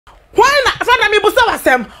Why not? Father, me busa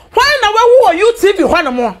wasem. Why not? Where who UTV? Why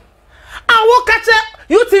no more? I will catch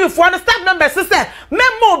UTV for the staff member. Sister,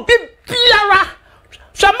 memo big piara.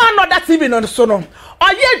 Shaman not that TV on the sono.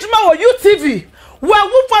 Or ye juma or UTV. Well,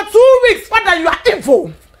 for 2 weeks. Father, you are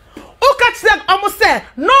evil. Who catch them? Almost say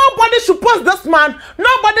nobody should post this man.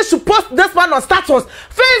 Nobody should post this man on status,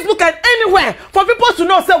 Facebook, and anywhere for people to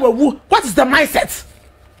know. Say, well, what is the mindset?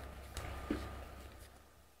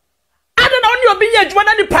 I don't know your being a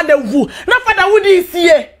Juana Panda woo. No Father would he see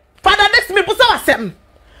it. Father next me put our sem.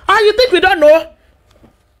 Ah, you think we don't know?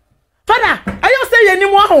 Father, are you saying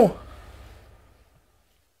anymore?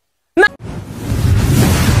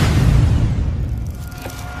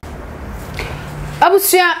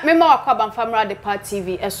 Abusia mema wakwa bamfamra de part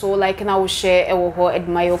TV so like na wo share e wo ho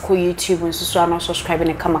admire ko YouTube nso so na subscribe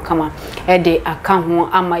ne kama e de aka ho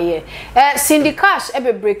amaye Cindy Cash e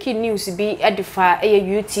be breaking news bi e de fa e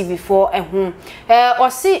UTV for e ho o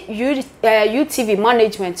si UTV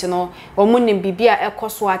management no o mu nim bibia e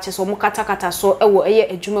koso a che so mu katakata so e wo e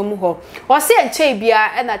adwuma mu ho o si enche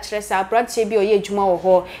bia e na kire sa branch bi o ye adwuma wo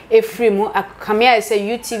ho e free mu akamia e se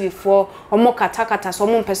UTV for o mu katakata so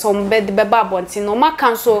mu pese o mu be ba bonti no ma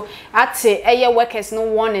council ate eye workers no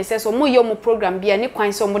warning says so mo yo mo program bia ni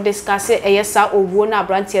kwan so mo discuss eye sa owuo na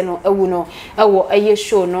abrantie no ewu no ewo eye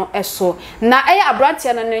show no eso na eye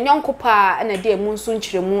abrantie no nyonko pa na de mu nso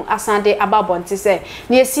nkyiremu asande ababonte se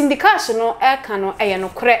ne syndicate no eka no eye no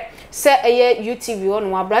kre se eye UTV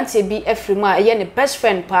no abrantie bi afrimu a eye ne best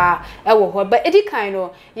friend pa ewo ho ba edikan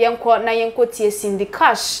no yenko na yenko tie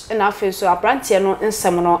syndicate na afeso abrantie no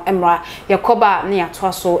nsem no emra yakoba na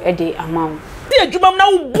yato so ede amount Jumam na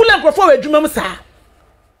ubula grofo we jumam sa.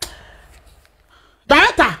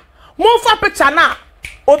 Director, mo fa picture na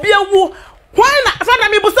obi ewu. Why na Father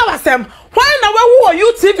me busa wasem? Why na we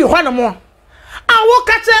who UTV why no more? I will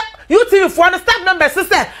catch UTV for the staff member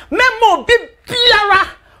sister. Memo big piara.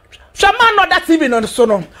 Shaman not that TV on the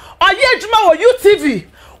sono. Or ye juma or UTV.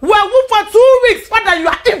 Well, for 2 weeks, Father, you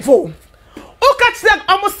are evil. Who catch them?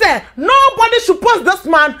 Almost say nobody should post this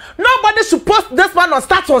man. Nobody should post this man on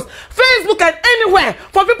status, Facebook, and anywhere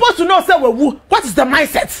for people to know. Say, well, what is the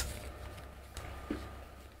mindset?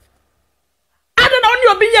 I don't know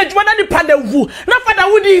your being a Juana Panda woo. No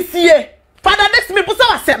Father would he see it. Father next me put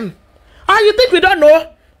our sem. Ah, you think we don't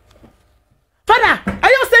know? Father, are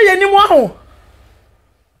you saying anymore?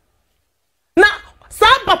 Now,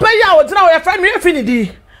 some papa ya or draw your friend me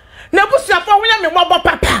infinity. Now, push your phone when you want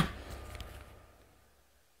papa.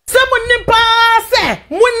 Someone nipa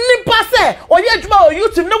say or ye juma or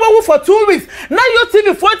YouTube no for 2 weeks. Now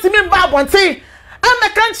UTV 40 min bab one say I'm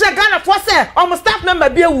a country Ghana for say almost staff member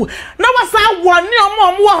be wu. Now what's that one ni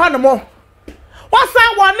omo mo. What's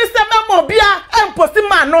that one Mr. Memo bia and posting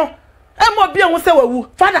man no. Emo bia won say wu.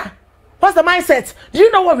 Father, what's the mindset? Do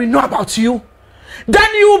you know what we know about you?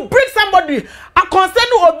 Then you bring somebody a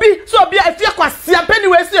concern obi so be if you kwasi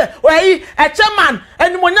anyway say we a chairman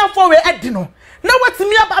and monya for we edino. Now what's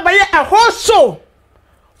me about a whole show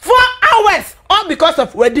 4 hours all because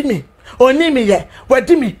of wedding me or name me yeah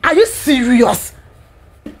wedding me. Are you serious?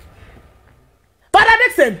 Father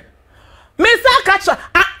Dickson, Mr. Catcher,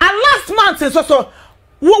 last month so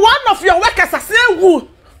one of your workers are saying who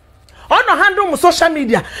on the handle social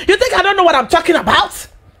media. You think I don't know what I'm talking about?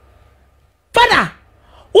 Father,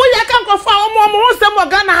 who you can confirm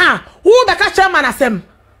Ghana who the catcher man asem?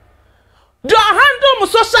 Do handle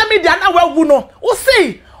social media na we no o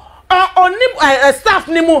say on staff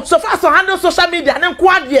ni mu so far so handle social media na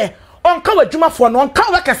kwa de on ka wadwuma fo no on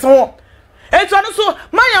ka workers ho eto no so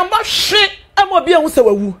man mbo hwe amobi ehun se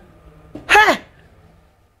wawu hey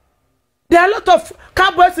there are a lot of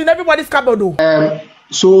cardboards in everybody's cupboard.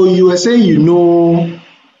 So you were saying you know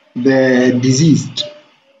the deceased.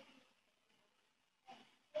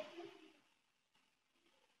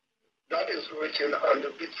 That is written on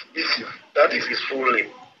the Bishop. That is his full name.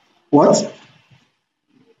 What?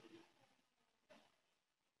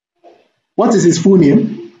 What is his full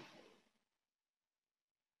name?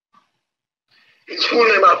 His full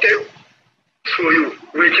name I'll tell you,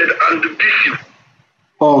 Richard and the Bishop.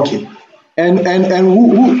 Oh, okay. And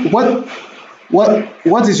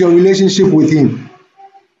what is your relationship with him?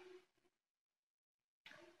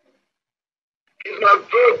 He's my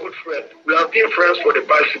very good friend. We have been friends for the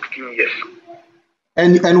past 16 years.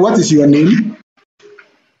 And what is your name?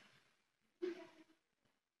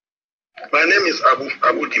 My name is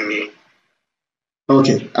Abu Dimi.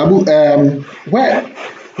 Okay. Abu, where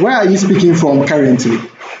are you speaking from currently?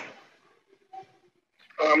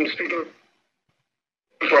 I'm speaking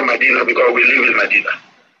from Medina because we live in Medina.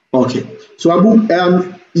 Okay. So Abu,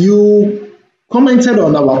 you commented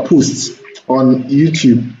on our posts on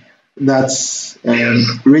YouTube that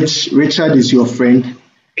Richard is your friend,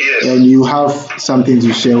 Yes. and you have something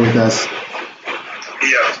to share with us.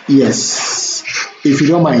 Yeah. Yes. If you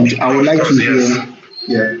don't mind, I would like to hear.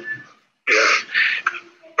 Yeah. Yeah.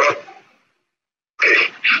 Okay.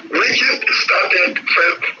 Richard started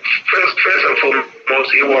first and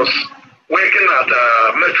foremost. He was working at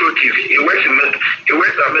Metro TV. He worked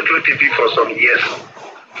at Metro TV for some years.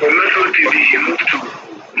 From Metro TV, he moved to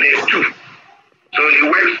NAS 2. So he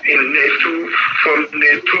works in NAS 2 from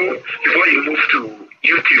NAS 2 before he moved to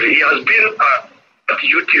UTV. He has been at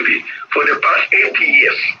UTV for the past 80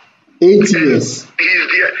 years. 8 years. He's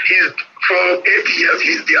for 8 years.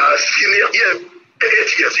 He's their senior. Yeah,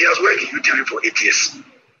 8 years. He has worked in UTV for 8 years.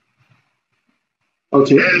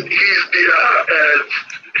 Okay. And he's their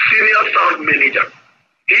senior sound manager.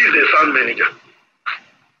 He's the sound manager.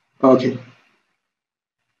 Okay.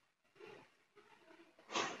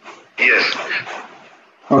 Yes.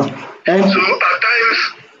 Okay. And So at times,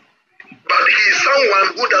 but he's someone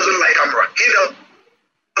who doesn't like camera. He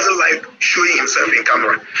doesn't like showing himself in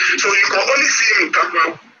camera. So you can only see him in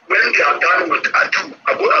camera when they are done with Atu.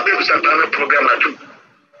 Abu Santana program Atu.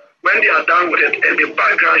 When they are done with it and the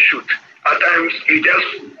background shoot, at times they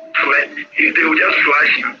will just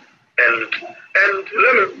flash him and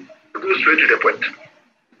let me go straight to the point.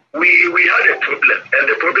 We had a problem, and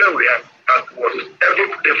the problem we had was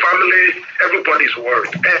the family, everybody's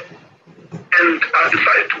worried. And I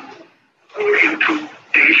decided to go into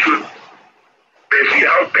the issue and see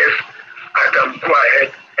how best I can go ahead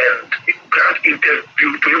and grant interview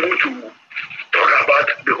to be able to talk about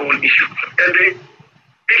the whole issue. And the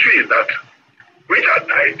issue is that Richard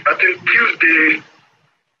died, I think Tuesday,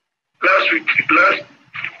 last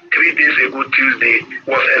 3 days ago, Tuesday,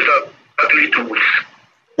 was exactly 2 weeks.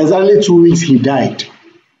 exactly 2 weeks he died.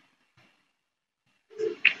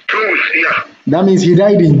 2 weeks, yeah. That means he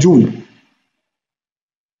died in June.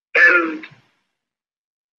 And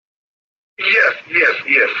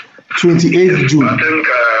yes. 28th June. I think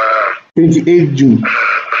 28th June.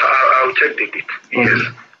 I'll check the date. Yes.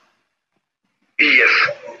 Yes.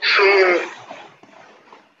 So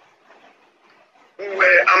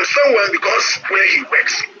I'm someone because where he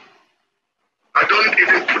works, I don't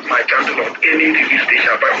even put my candle on any TV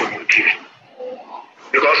station apart from UTV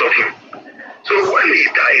because of him. So when he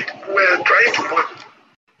died, we were trying to put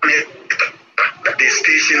the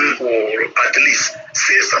station or at least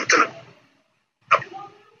say something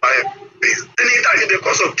about this. And he died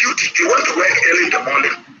because of duty. He went to work early in the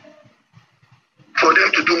morning for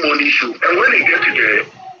them to do morning show. And when he gets to the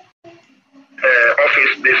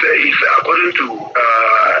office, they say he's according to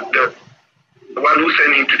the one who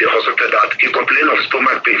sent him to the hospital that he complained of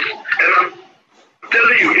stomach pains. And I'm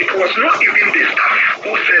telling you, it was not even the staff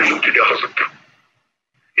who sent him to the hospital.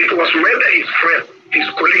 It was rather his friend, his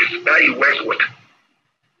colleagues that he works with,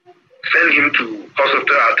 sent him to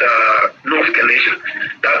hospital at North Connection,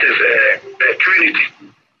 that is Trinity.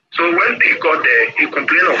 So when he got there, he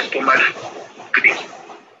complained of stomach pain,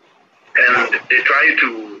 and they tried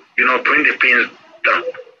to, bring the pains down.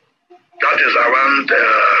 That is around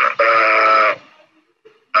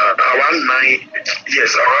 9.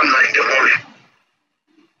 Yes, around 9 in the morning.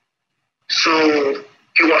 So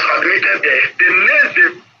he was admitted there. The next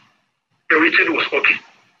day, Richard was okay.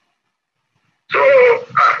 So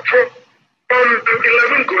from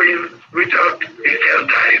 11 going, Richard just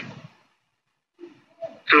died.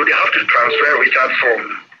 So they have to transfer Richard from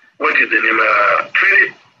what is the name,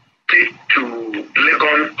 Trinity to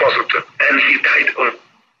Legon Hospital, and he died on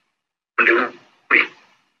the way.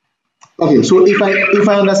 Okay, so if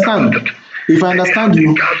I understand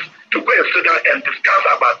you. To go and sit down and discuss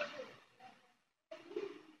about.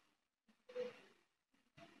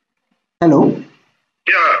 Hello?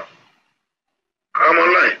 Yeah, I'm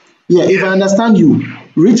online. Yeah, if I understand you,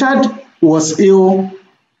 Richard was ill.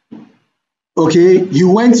 Okay, he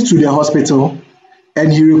went to the hospital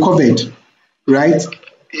and he recovered, right?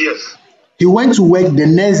 Yes. He went to work the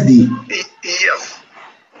next day. Yes.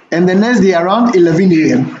 And the next day around 11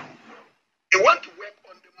 a.m. He went to work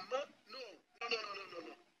on the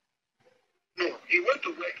No. He went to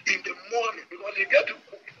work in the morning because he get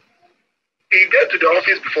to the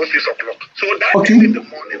office before 6 o'clock. So that Okay. day in the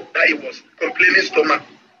morning that he was complaining stomach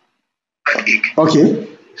ache. Okay.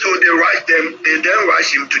 So they then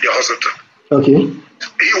rushed him to the hospital. Okay.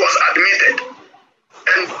 He was admitted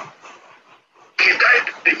and he died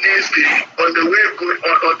the next day on the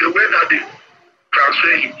way that they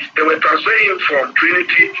transferred him. They were transferring him from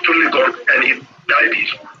Trinity to Legon, and he died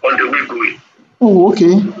on the way going. Oh,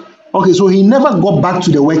 okay. Okay, so he never got back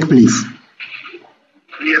to the workplace.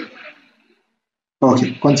 Yes.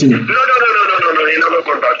 Okay, continue. No. He never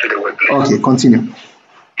got back to the workplace. Okay, continue.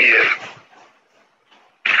 Yes.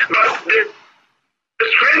 But the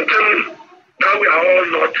strange thing that we are all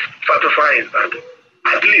not satisfied is that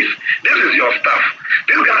at least this is your staff.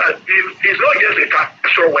 This guy is not just a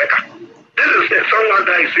casual worker. This is someone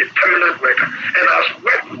that is a permanent worker and has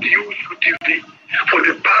worked with you UTV for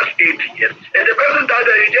the past 8 years. And the person that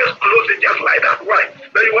you just close it just like that. Why?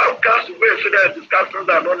 But you have cast away so that discussions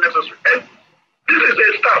are not necessary. And this is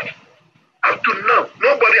a staff. Up to now,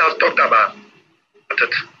 nobody has talked about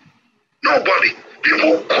it. Nobody.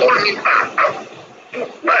 People call me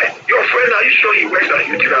why? Your friend, are you sure he works at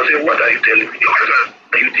UTV? I say, what are you telling me? He works at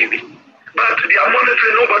UTV. But they are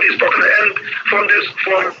monitoring, nobody is talking. And from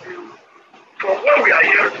what we are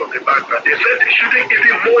hearing from the background, they said they shouldn't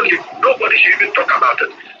even more leave. Nobody should even talk about it.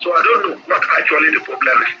 So I don't know what actually the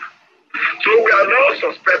problem is. So we are now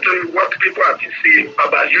suspecting what people have been saying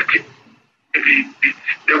about UTV.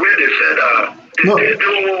 The way they said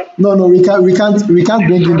no, we can't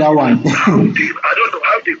bring in that one. I don't know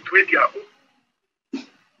how they pray their own.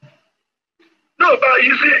 No, but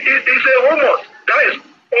you see, it's a rumor that is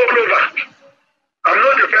all over. I'm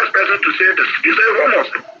not the first person to say this. It's a rumor,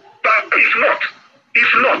 but it's not.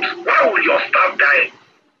 It's not. Why would your staff die?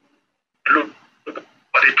 Look,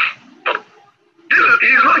 but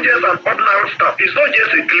he's not just an ordinary staff. He's not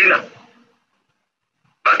just a cleaner,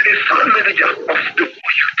 but a site manager of the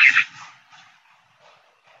UTV.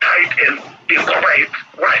 Died and they cover it.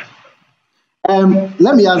 Why?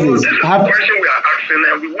 Let me ask this. This is the question we are asking,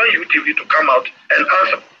 and we want UTV to come out and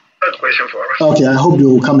answer that question for us. Okay, I hope they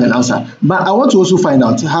will come and answer. But I want to also find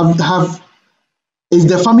out, is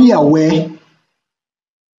the family aware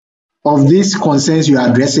of these concerns you are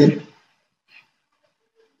addressing?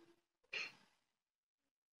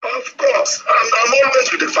 Of course. I'm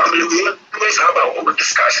always with the family. We always have our own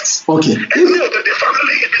discussions. Okay. And you know that the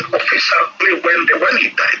family even officially when he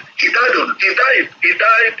died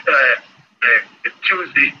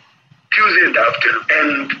Tuesday in the afternoon,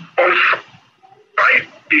 and on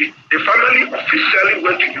Friday the family officially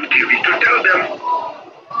went to UTV to tell them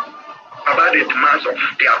about the demands of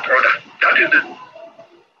their brother. That is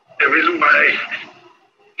the reason why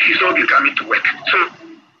he's not coming to work. So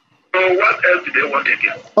what else did they want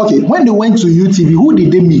again? Okay, when they went to UTV, who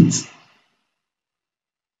did they meet?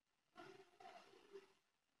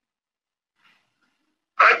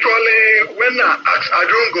 Actually, when I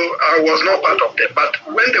don't go, I was not part of them. But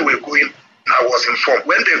when they were going, I was informed.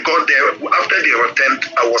 When they got there, after they returned,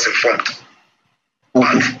 I was informed. Okay.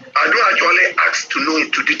 But I don't actually ask to know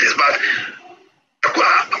into details. But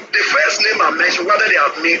the first name I mentioned, whether they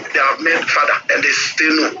have met father, and they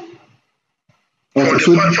still know. Okay,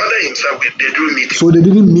 so the father himself, they do meet. So they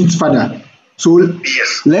didn't meet father. So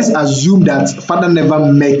yes. Let's assume that father never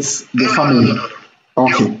met the family. No.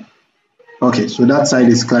 Okay. No. Okay, so that side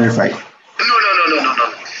is clarified.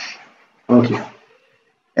 No. Okay.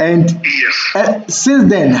 And yes. Since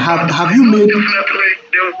then, have you made? Definitely,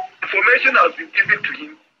 the information has been given to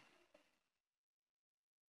him.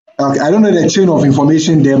 Okay, I don't know the chain of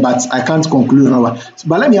information there, but I can't conclude now.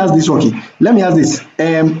 But let me ask this. Okay, let me ask this.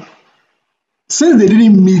 Since they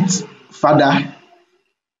didn't meet father,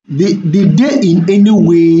 did they in any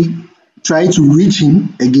way try to reach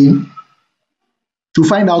him again to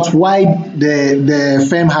find out why the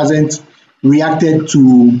firm hasn't reacted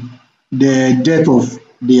to the death of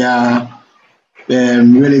their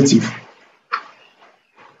relative?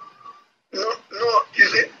 No, you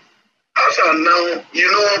see, as of now,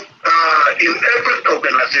 in every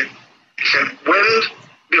organization, when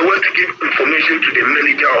they want to give information to the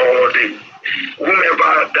manager or the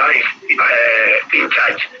whomever that is in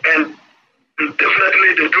charge, and definitely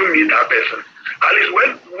they do meet that person. At least when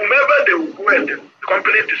whomever they will go and the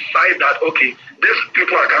company decide that okay, these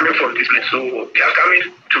people are coming from this place, so they are coming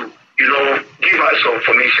to give us some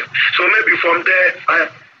information. So maybe from there, I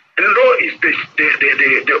know it's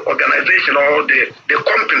the organization or the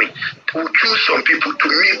company will choose some people to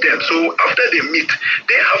meet them. So after they meet,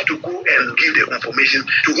 they have to go and give the information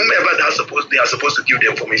to whomever they are supposed to give the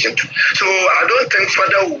information to. So I don't think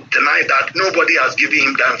father will deny that nobody has given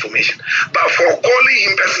him that information. But for calling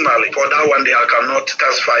him personally, for that one day, I cannot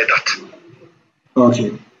satisfy that.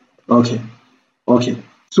 Okay.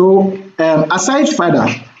 So aside father,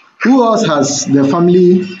 who else has the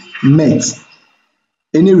family met?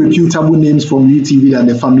 Any reputable names from UTV that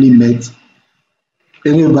the family met?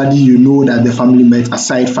 Anybody you know that the family met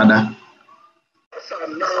aside father? So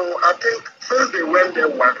now, I think since they went there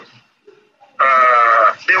once,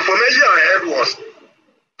 the information I heard was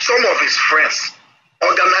some of his friends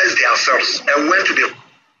organized themselves and went to the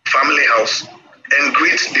family house and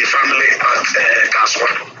greet the family at Kaswa.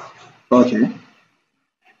 Okay.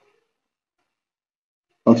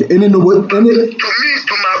 Okay. To me,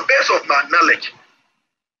 to my best of my knowledge,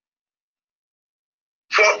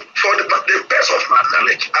 for the best of my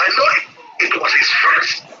knowledge, I know it was his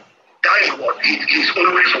friends. That is what he's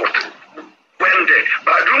always what went there.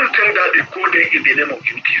 But I don't think that they go there in the name of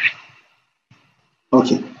UTV.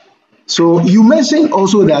 Okay. So you mentioned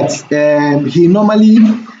also that he normally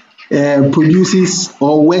produces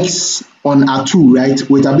or works on Atu, right,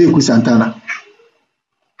 with Abeku Santana.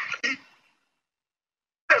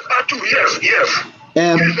 Yes, Atu, yes.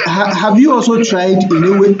 Have you also tried in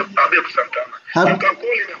any way?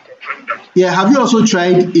 Have you also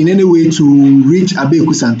tried in any way to reach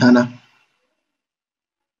Abeku Santana?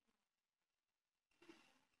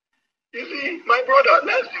 You see, my brother,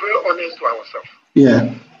 let's be very honest to ourselves.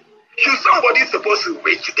 Yeah. Should somebody supposed to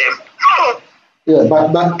reach them? No. Yeah,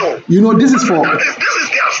 but no. You know, this is for. This is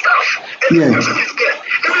their stuff. And yeah. The person is there.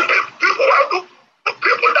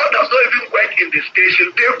 People that does not even work in the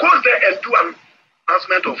station, they go there and do an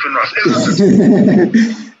announcement of funerals.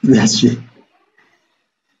 That's true.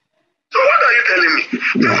 So what are you telling me?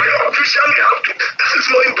 Yeah. We officially have to. This is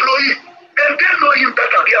my employee, and they know him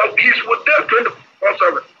better. He's with them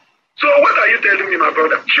 24/7. So what are you telling me, my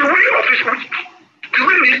brother? Should we officially? Do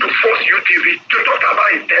we need to force UTV to talk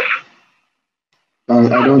about his death? I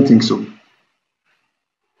don't think so.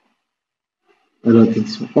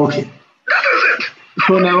 Okay. That is it.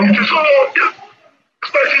 So now. So,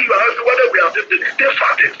 especially you ask whether we are the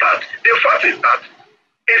fact is that a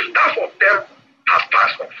staff of them has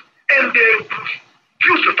passed off, and they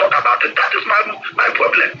refuse to talk about it. That is my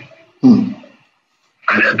problem.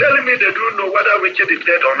 And they're telling me they don't know whether Richard is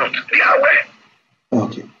dead or not. They are aware.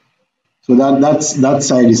 Okay. So that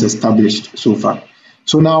side is established so far.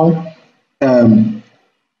 So now,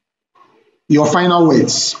 your final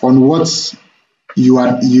words on what you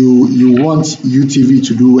want UTV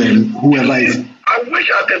to do and whoever is. I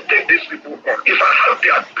wish I could take these people on. If I have the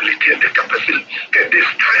ability and the capacity and the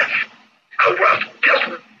strength, I would have just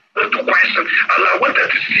want to question. And I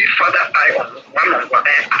wanted to see Father I on one-on-one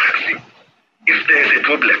and ask him if there is a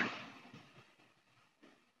problem.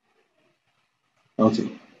 Okay.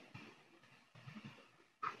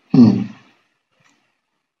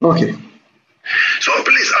 Okay. So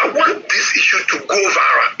please, I want this issue to go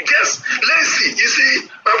viral. Just let's see. You see,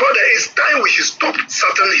 my brother, it's time we should stop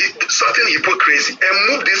certain hypocrisy and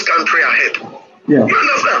move this country ahead. Yeah. You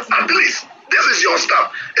understand? At least this is your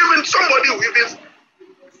stuff. Even somebody with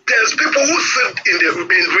there's people who sit in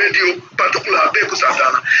radio, particularly Abeku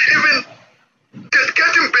Santana, even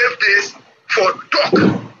dedicating birthdays for talk.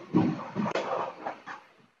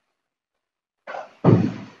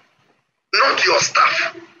 Not your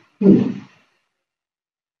stuff.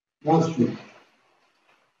 That's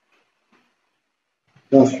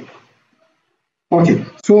true. Okay,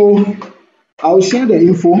 so I'll share the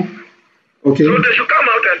info. Okay. So they should come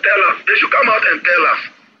out and tell us.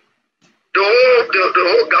 The whole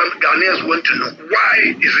Ghanaians want to know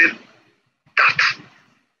why is it that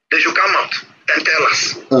they should come out and tell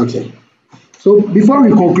us. Okay. So before we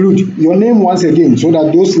conclude, your name once again, so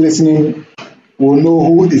that those listening will know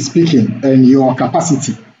who is speaking and your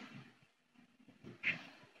capacity.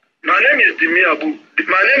 My name is Dimi Abu.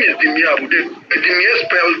 Dimi is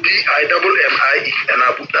spelled D-I-M-M-I-E, and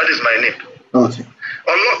Abu. That is my name. Okay. A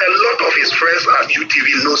lot of his friends at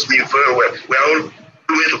UTV knows me very well. We are all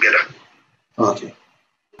doing together. Okay.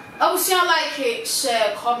 I would like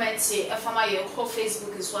share, comment, if I'm on your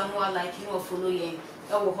Facebook is one more like you know follow you.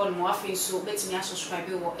 I will hold more Facebook. Bet me subscribe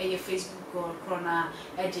or a Facebook or corner.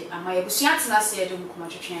 Eddie, and my busiantina say I don't come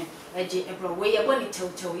to train. Eddie, a bro, where you're going to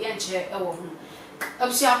tell you and chair a woman.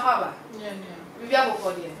 Obsia Papa. We have a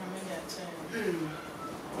body.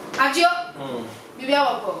 Adio. We have a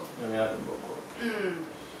book.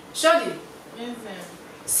 Shoddy.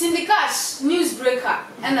 Syndicate newsbreaker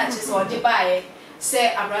and that is what they buy.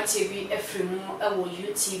 Say Abra TV, every more,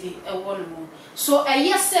 UTV, a one more. So a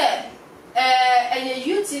yes, sir, a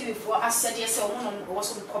UTV for us said yes, a woman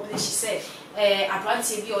was published, say, Abra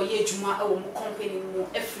TV or Ye Juma, a woman company more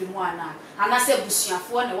every one. And I said, Busia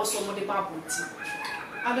for and was some of the Bible.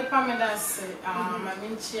 At the permanence, my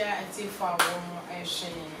minchia and tea for a woman, a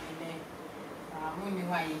shame, and then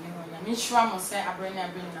why you know, I mean, sure, must say, I bring a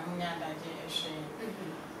billion that shame.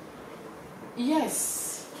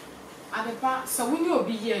 Yes. Adepa so when you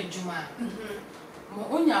be here Juma mo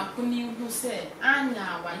onya kuni hu say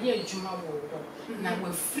anya wa ye Juma wo na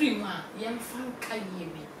we free ma yem fan ka ye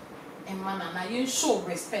bi e mana na ye show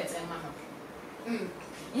respect e mana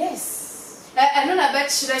yes no na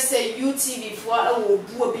bet say UTV for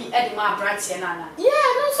wo bi e ma abrante na. Yeah,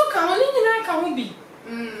 no so kan oni nyina kan ho bi.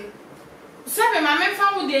 Sebe ma me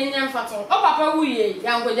fa wo de nya mfato. O papa wu ye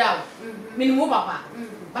ya ngoja wo. Minimu papa.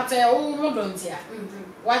 But wo mo don't ya.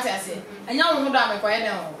 What I say? Anya wo do amekoye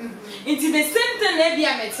den ho. Inti the same thing na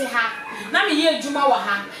bia mete ha. Na me ye adwuma wo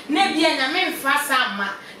ha. Na bia nya me mfa sama.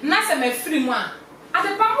 Na se me free mu a.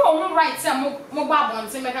 Ade pa mo right say mo ba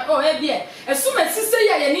bonte meka oh e bia esuma sise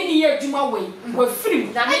ye ni ye adwuma we free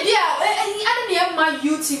na me bia ade me ma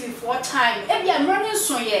UTV for time e bia running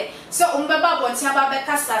so ye se o mbeba bonte aba be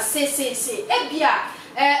kasa se e bia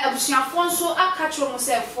abusuafo nso aka tro mo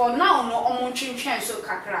se for now no omo ntwentwen so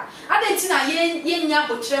kakra ade ti na ye nya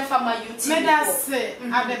bokyere fa ma UTV me da se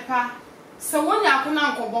ade pa se wonya akona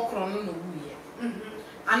nkobokro no no wuye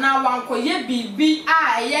ana wankoye bibi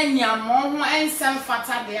a eye nyamo ho ensem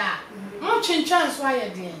fata de a mo twintwan so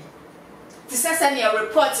ayede ti sese ne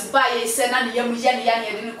report ba ye se na ne yamu ye ne ya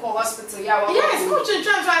ne de ko hospital ya wa yes mo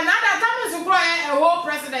twintwan so na that time so kro e wo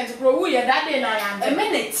president kro wu ye that day na ya a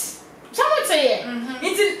minute chamote ye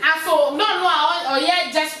it aso no o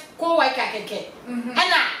ye just ko work akeke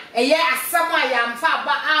ana eye asam a ya mfa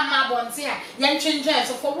ba ama bonte a ye ntwentwan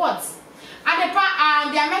so for what adepa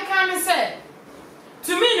and the American said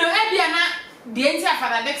to me no ebia na the entire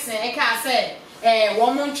Father Dickson e ka say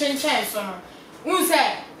wo mo ntwentwen so no un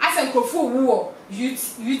say asem kofu wu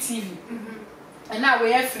UTV and now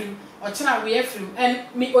we are free or chana we are free and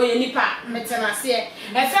me oye nipa metenase e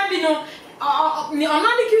fa bi no ni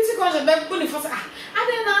onadi cutie culture be bu ni for say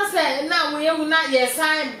ade na say na we ewu na yes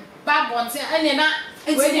I babonte ene na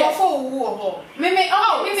we dey for wu ho me ni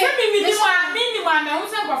ma me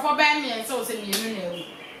say for be me so say me nu na ewu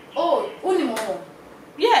oh uni mo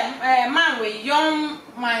yeah man we young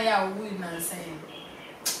man ya wu na say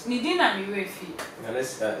ni dina mi we fi na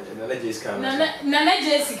Jessica na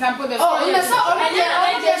Jessica po the oh na so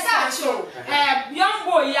on Jessica show young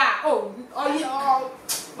boy ya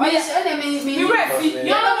yes ene me we fi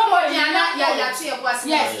young boy ya na ya to e boss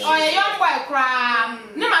yes young boy kra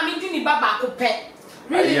ne ma mi di ni baba ko pe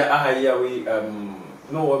really yeah we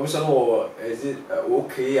no we so no is it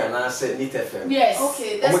okay and I said need FM yes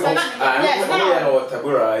okay that's yes no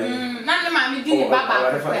tabura na ne ma mi di ni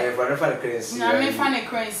baba ko pe for currency na me fa ne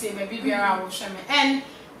currency baby biara wo hwe me and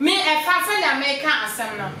me e fa fa ya me ka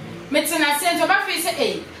asem no me tina se nto ba fi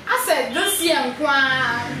say I said this year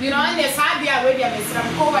you know in the sabia we dey me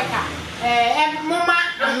sram ko waka mama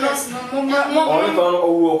no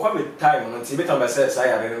come time no ti betam say say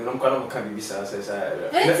ya no kwa no ka bibi say no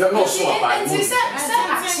so apa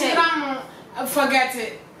forget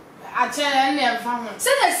it ache na emfa ho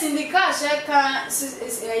say the syndicat share can we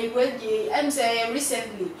say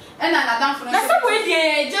recently and another for na so we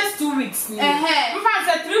dey just 2 weeks ni mfa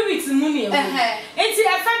say 3 weeks mu ni e enti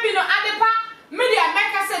efa bi no adepa media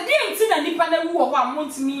make say dey enti na nipa na wu ho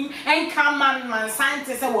amontimi enka man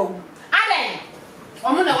scientist wa wu aden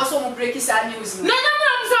omo na was omo break sa news no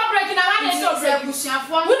so break na wa dey so break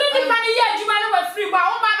busuafo we no nipa ni ye adwuma na wa free ba o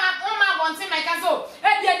ma bonte make so e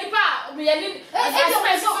dia nipa ye ni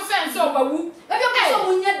so wa wu e be so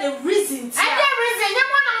mo nya the reason e dia reason ye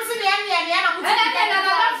mo na so dey na mo ti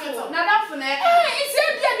na dafu na it's e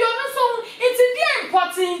dia bi ono so it's the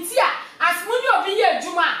important here as money obi ye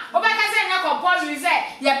adwuma o be ka say na compulsory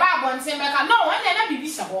say ye ba bonte make no when na bibi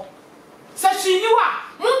se ho so she knew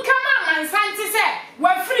mun kama mansanti say we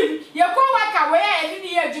free ye ko waka we e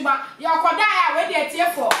ni ye adwuma ye koda ya we dey tie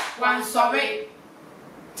for wan sorry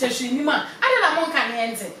te she knew ma ada na mun kan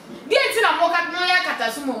ente di enti na mo ka no ya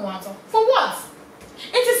kata so mo ato for what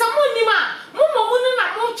it is someone ni ma mo na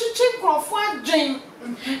mo chichi krofo adwen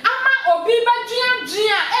ama obi ba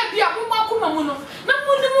dua e bia mo akoma mu no na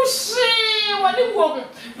mo ni mo hye wani wo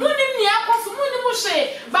mo ni ni akoso mo ni mo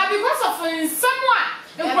hye but because of someone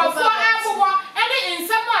nkrofo abubo ene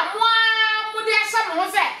nsem a mo de ahye mo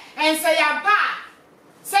se ense ya ba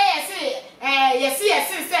say yes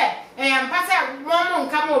say ampa say mo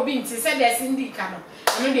nka mo obi nti say de sindika no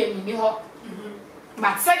eno de mi ho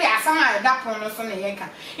but say de asama da pon no so na yenka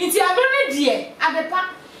nti adone die adepa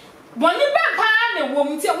boni be pa na wo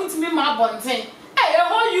mti untimi ma bonten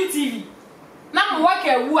ho UTV na mo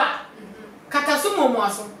waka wu a kataso mo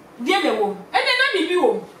aso die na wo ene na bibi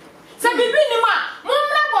wo se bibi ni ma mo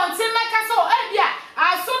mra bonten meka so bia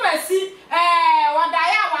Asɛm Asi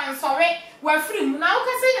wadaya wan sorry we free na wo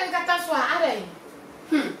kase yan kataso a are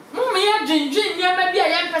mo me ya dwendwen nyama bia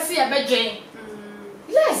yan pese ya bedwen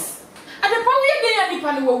yes adepa wo ye de ya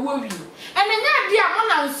nipa ne wo wi ene nya de a mo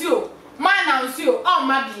na nsuo ma na nsuo o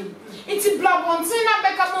ma bi iti blabontin na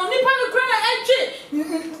beka mo nipa ne kura na enche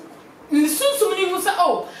nsusum ni hu se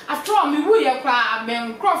oh after all me wu ye kra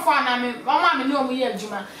men crofo na me mama me no mu ye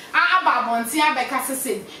adwuma aba bonte abeka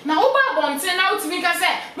sese na wo ba bonte na utimi ka se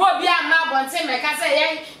mo obi ama bonte me ka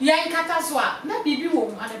se yen kata so a na bibi wo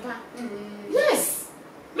mu adepa yes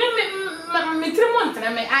me tremont na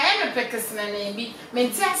me I am pekes na na bi me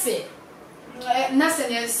ntiase na se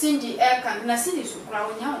ne Cindy Elkan na Cindy so kra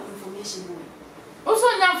wonya information bo also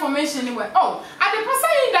nya information ni we oh adepa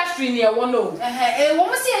say industry ni e wo no wo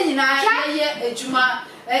mo se nyina ye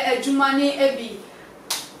adwuma ni ebi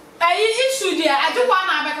issue there I do want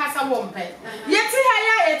na abeka sa wo mpe yeti ha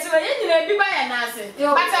ya yeti ye nyina bi ba ya na ase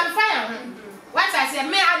but I'm fine what I say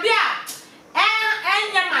me abia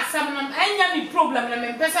enya masam no enya mi problem na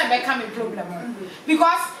me pesa be ka me problem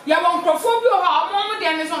because ya won crofobia ho omo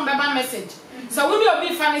de ne so mbeba message so we dey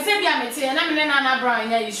obi fan say bia me tie na me na brown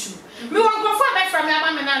nya issue me won crofobia from me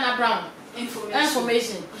aba me na brown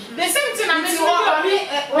information the same thing I mean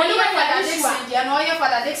when you Father Dickson and all your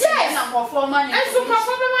Father Dickson and performance and so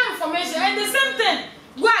crofobia information and the same thing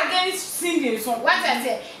go against singing so what I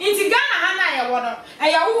say in Ghana hana ya wono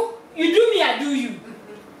ya you do me I do you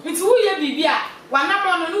it's who ye bibia wana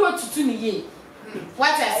mo no no tutu ni ye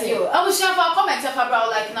what I say I will share for comment if I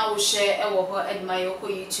like now share e wo ho admire ko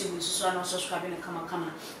YouTube so na subscribe na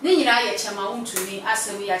kama ni nyina ye chema untuni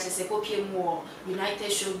asem ya chese kopie mu United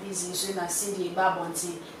Showbiz so na Cindy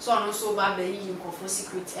Babonti so no so ba ba yi nkofo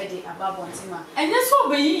secret e de ababonti ma enye so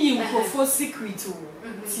ba yi nkofo secret o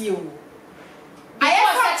tie o aye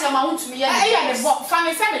sa chema untuni ye aye de bo fa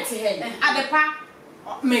me se mete he adepa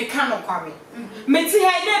me kan okware meti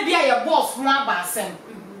he na bia ye boss ho aba asem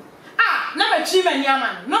na me chi mani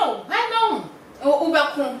ama no I know o be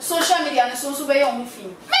ko social media ne so be ye o fi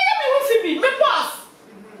me ho fi bi me boss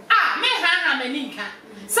me ha mani nka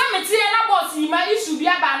sa meti he na boss yi ma issue bi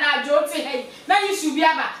aba na ajo te he na issue bi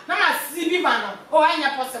aba na ma si bi ma no o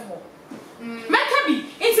anya possible meka bi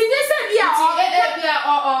enti ne se bia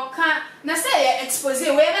o kan na say ye expose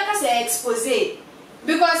we be ka say expose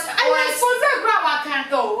because I expose grab I can't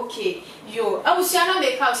go okay yo I was yana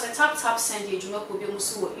make house a tap send you juma ko bi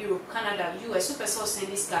musu Europe Canada US super so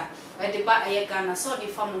send this guy e de ba e Ghana so the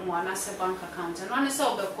farm mu ana se bank account and one say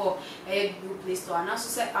obeko e Google Play Store and also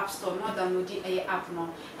say App Store no download the app no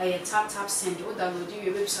e tap send you download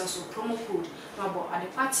the website so promo code no about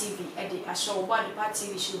dɛad TV e de asho about dɛad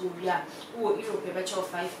TV show go bia wo Europe e be cho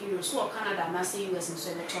 €5 so Canada na say US so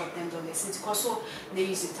e be cho $10 since so they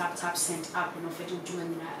use the tap send app no for juma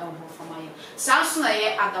ni na elbow for my Samsung na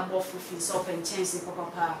agabo fufi so open chance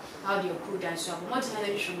papa how do you cool dance so mo tena na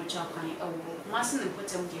hwe mo cha kan elbow masin na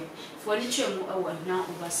potem de for ni twemu ewo na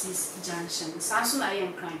overseas junction Samsung na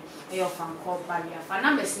nkran e yo fan call barrier fa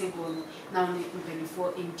numbers ni go no na oni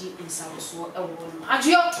mpenifo indi inside so ewo no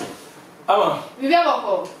adjo ama bibi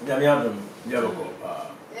abako jami adum dialoko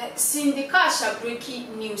Syndicate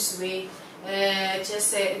breaking news way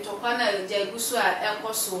just ntokwa na jagusu a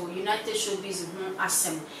ekoso United Showbiz ho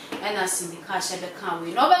asem na Syndicate be kan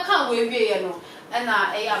we no be kan we wie no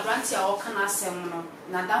na abranti a okana asem no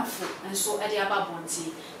na damfo enso e de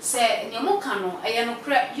ababonti se nemo kan no no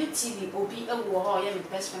kra UTV obi ewo ho ye me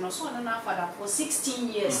best friend so na father for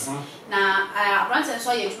 16 years na abranti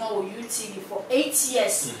enso ye djuma wo UTV for 8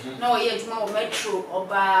 years na ye djuma wo Metro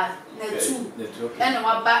oba na 2 na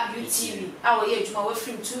waba UTV a ye djuma wo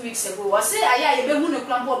film 2 weeks ago was say aya ye be hu no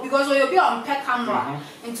krampo because you be on pe camera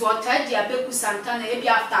into otadi abeku santana e be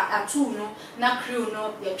after atu no na crew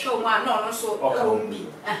no ye twa mu a no so ombi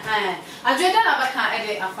adweda na baka e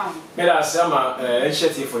de afam me da sama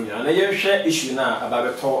enchete fo nyina na ye hwe issue na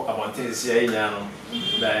ababeto abontense ye nya no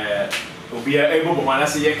da obi e bobo mana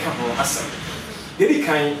se ye ka ho asem dedi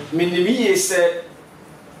kan menimi ye se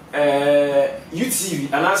UTV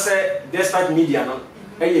anase despite media no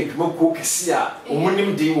eye dwumako kese a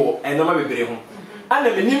omunim de wo enoma bebere ho ana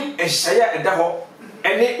menim ehya eda ho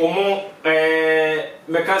ene omo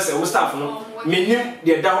meka se wo staff no menim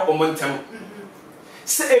de eda ho omo ntam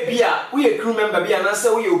se ebia we a crew member bia na se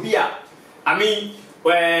we obi a I mean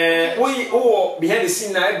we behind the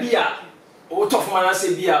scene na ebia o tough man na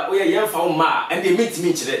se bia we yemfa wo ma and they meet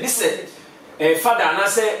me kire this father na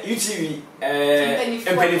se UTV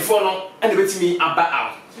empenifo no and betimi aba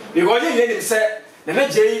out because you need say na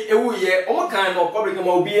jey ewu ye o kan no public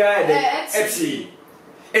ma obi a de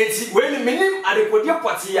eti when minim adekodie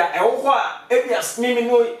poti a ewo ho a ebia mimi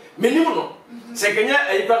no minim no se kenya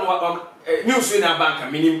eyipa no news na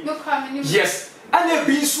bank minim yes and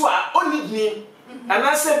be so a only ni and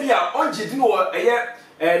I say bia onje di no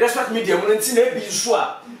despite media mo nti na be so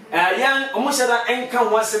a yan omo shada enka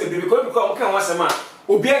ho asem be because omo kan ho asem a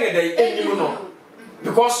obi ageda enim no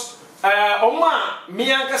because omo a me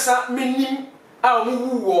ankasa menim a omo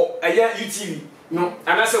wuwo UTV no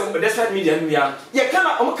and I say despite media media ye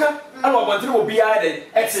kana omka and wabantene obi ade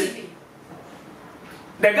eti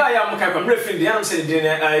the guy am kind of referring the am say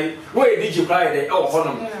the I where did you cry the oh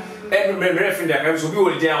honom and referring the guy so be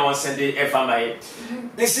all day on Sunday FMI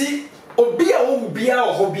you see obi a wo bia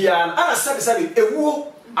o hobia ana sabi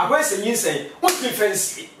ewu agwense nyinsen what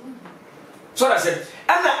difference so that said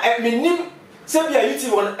ana menim say bia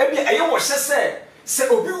UTV one e bia eye wo hye say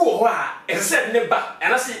obi wo ho a e say ne ba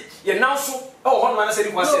ana say ye now so oh honom ana say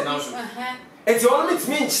ni kwa say now so enti ono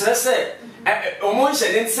mitimi nkyere say omo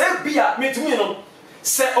nhye ne say bia mitimi no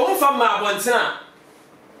say omo fa ma abontena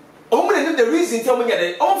omo ne the reason tell me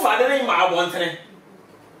dey omo fa de ma abontene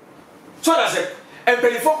so that said and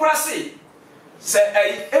before crazy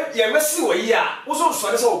say ye mesi wo yi a wo so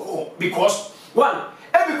so say wo because one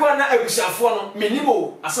everyone na abusafo no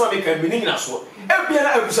minimo asema be kan minina so ebia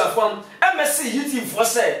na abusafo no mesi UTV for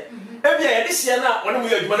say ebia ye de hye na wona mo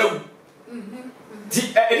ye adwuma na wu di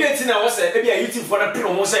enti na wo say ebia UTV for na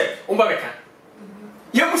pino mo say wo ba beka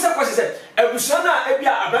ye musa kwase say abusa na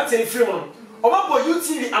ebia abrante ni free mo omabo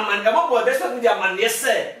UTV amande omabo desktop media amande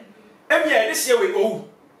say ebia ye de hye we owu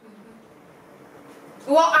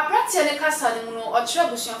well, abrante ne kasa ni no ochire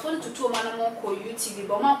busuafo ntutu ma no mo ko UTV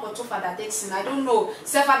but ma ko to Father Dickson I don't know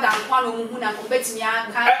say Father nkwa no mu na ko betimi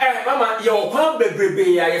aka mama ye okwan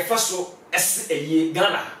bebrebe ya ye faso ese eye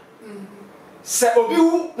Ghana se obi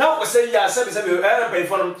wu na ko say ya se be pay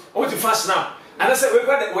for no o ti fast now and say we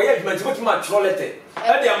got we adwuma ti botuma trolete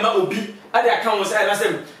e dey ama obi ade aka won say na say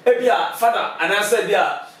e bia Father and I say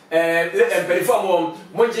bia pay for mo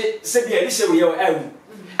monje se bia ni se we ye awu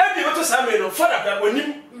ebi beto same no Father ka onim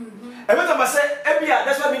e beto ba say ebia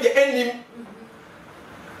that's why me dey enim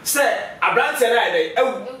say abrante na dey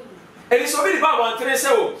awu eni so bi di ba wantere say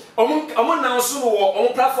o omo nan so wo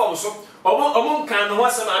omo platform so omo kan no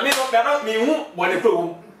wasama me no be no me hu bone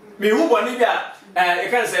pro me hu bone bia e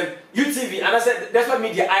kan say UTV and I said that's why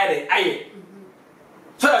media aye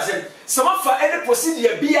so that said some of any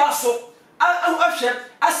procedure bia so ahwe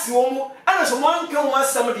asi wo mu ana so mo anka wo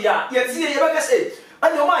asam dia ye tie ye ba ka say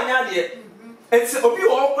and no man yade enti obi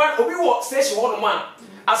wo station wo no man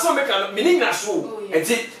aso me kan me nina so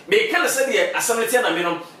enti me kan say de asomete na me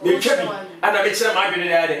no me twa bi and me kire ma adwene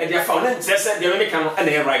de e fa na ntre say de me kan no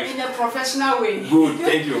na right in a professional way good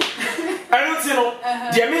thank you I don't know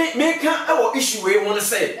de me kan e wo issue we won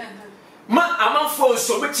say ma amanfo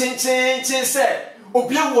so me chin say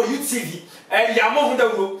obi wo UTV ya mo hu da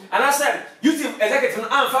wo and I said UTV executive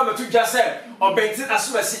am fa me to just say obentin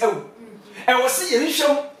Asɛm Asi ewu e wo se ye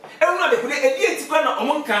nhwem ewu na de kune edi enti na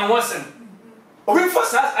omo nkan ho asem obi for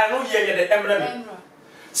start I know ye de emra me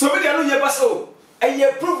so me de no ye baso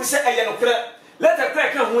eye proof say eye no kre let the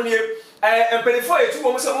crack kan ho ne empelifo ye tu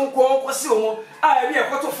mo se mo nko se mo a e bi e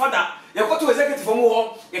kwoto Father ye kwoto executive mo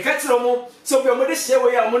ho ye ka kire mo so bi mo de hye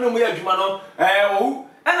we ya mo no mo ya adwuma no owu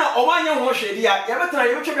ana o wanya ho hwede ya ye betana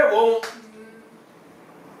ye betwe be wo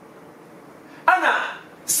ana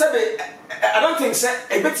sabe I don't think say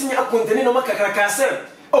e betimi akontene no makakaka say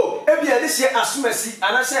oh ebia this year Asɛm Asi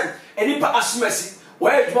ana say enipa Asɛm Asi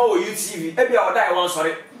wa adwuma wo UTV ebia oda e wan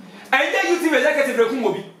sori ende UTV executive rekum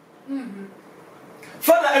obi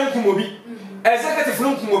Father enkum obi executive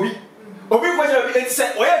rekum obi ko jara bi enti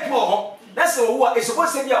say o ya adwuma ho na say wo a e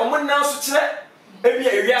suppose say bia o mon na so kire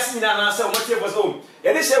ebia ewiase nyina na say o motie bo so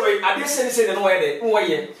ye de say we ade say ne no ye de wo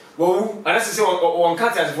ye wo ana say won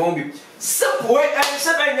cut as phone bi simple way and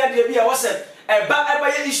say ba nya de bia wo say eba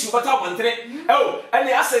ye issue bata bontre oh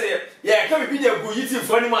ani asere ye ka bi de go UTV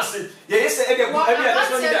for ni mase ye say e de go ebia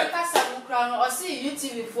that's what that kasa mo kra no o see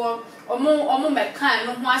UTV for omo mekan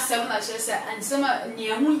no ho asem na che say ansema ne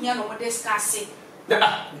hu hia no mo discuss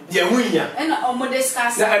ye hu hia and omo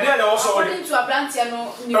discuss na ade na wo so according to abrantia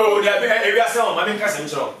no oh de e wi asem ma me kasa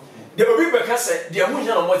nchro de obi be kasa de hu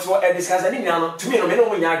hia no mo ti wo e discuss ani nya no tumi no me no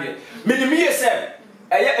ho nya ade me ni me say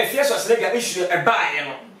eye efieso slega issue e ba ye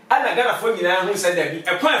no ana Ghana fo nyina hu say da bi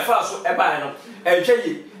e kwan fa so e ba ye no e hwe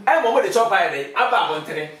yi e mo de chop aye de aba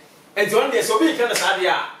abontere enti on de so bi kan sa de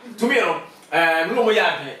a tumi no me no mo ya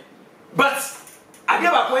ade but ade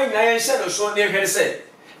ba ko nyina ye hye no so ne hwe say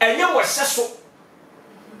enye wo hye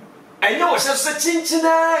so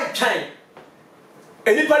chinchina twan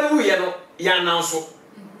enipa no wu ye no ya nan so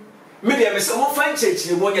me de me se mo fan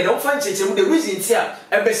chechire mo nya de mo fan chechire mo de reason ti a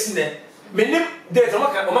e be si ne menim de to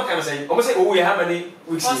maka na say o say owu ye how many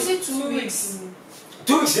weeks o say 2 weeks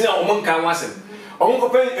 2 weeks na o mon kan wasem o mon ko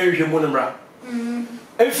pen ehwemu no mra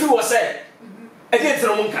efi wo say e dey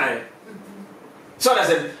tro mon kan so that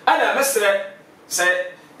say ana mestre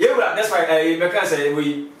say yewura that's why I make say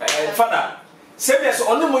we Father say be so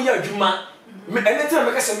ono mo ye adwuma ene tro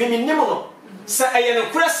make say me nim no say aye no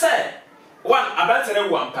kura say one abantere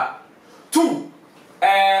wo ampa two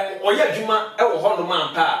oya adwuma e wo ho no ma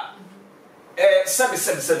ampa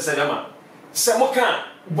sebe ma se mo kan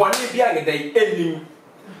boni bia ngedai enim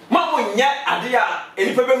ma mo nya ade a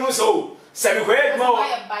enipa be hu so se me koya adwuma wo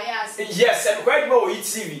yes se me koya adwuma wo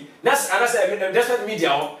UTV na anase desperate media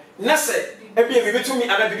ho na se ebi e betumi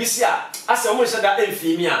ana BBC a asa mo nhyɛ da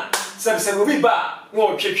emfimi a sebe obi ba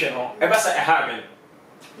no twetwe no e ba sa e ha ben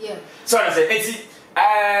yeah so na say enti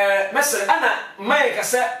mesere ana mai ka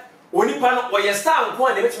se onipa no wo star nko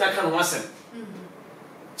a na betumi aka no asem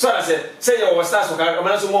so na say your stars so ka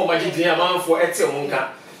amana so mo ma gidi amanfo ete mo nka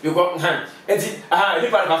because enti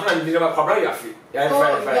nipa na fa na bi na kwabra ya fi ya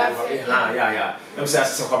ya em say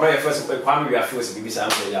so kwabra ya first kwa mi ya fi so BBC am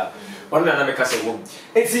say ya one na me ka say wo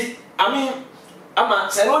enti ama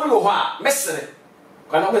say no bi wo ho a mesere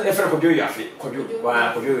kana mo efere ko bio ya fi ko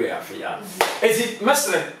bio ya fi ya enti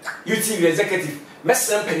mesere UTV executive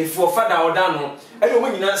mesere penifo Father Odano e mo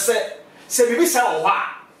nyina se BBC wo ho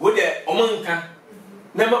a wo de omanka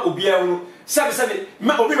Nema obiawu sabe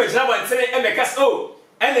ma obi be jina wantere e me kas oh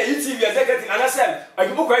ene UTV executive anasem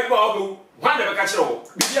ajubo kwa ajubo obu hwan de be ka kire wo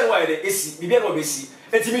bibia no ayede esi bibia no be si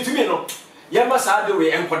etimi tumi no ye ma sa de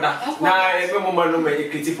we enkoda na e be mo ma no me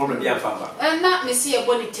creative problem bia fa na me si e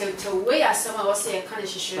boni tew we asem a wo se e kan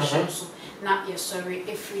hihihire so na ye sorry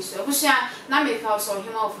e free so abusia na me ka so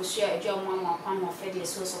hima ofosu a adwa mo anwa kwa mo fe de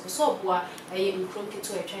so boa e nkrom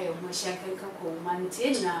kito etwa ye ho hia kanka ko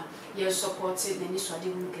mantie na ye support na ni so ade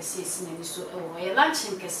mu kese esi na ni so e wo ye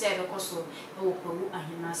launching kese e be so e wo ko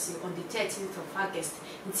ahinase on the 13th of August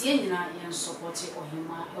ntie nyina ye support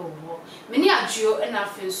ohima e wo me ni adwo e na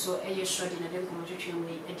fe so e ye shodi na dem komo twetwe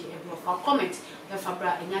we e de e bro fa comment e fa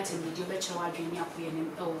bra enya tem video be chewa adwini akoye nem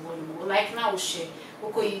e wo mo like na wo share wo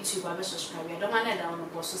ko YouTube abe subscribe ya don't manage down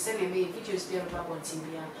no so send me videos there about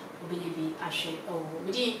TV ya obinye bi ahwe e wo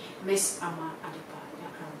me di Miss Ama Adepa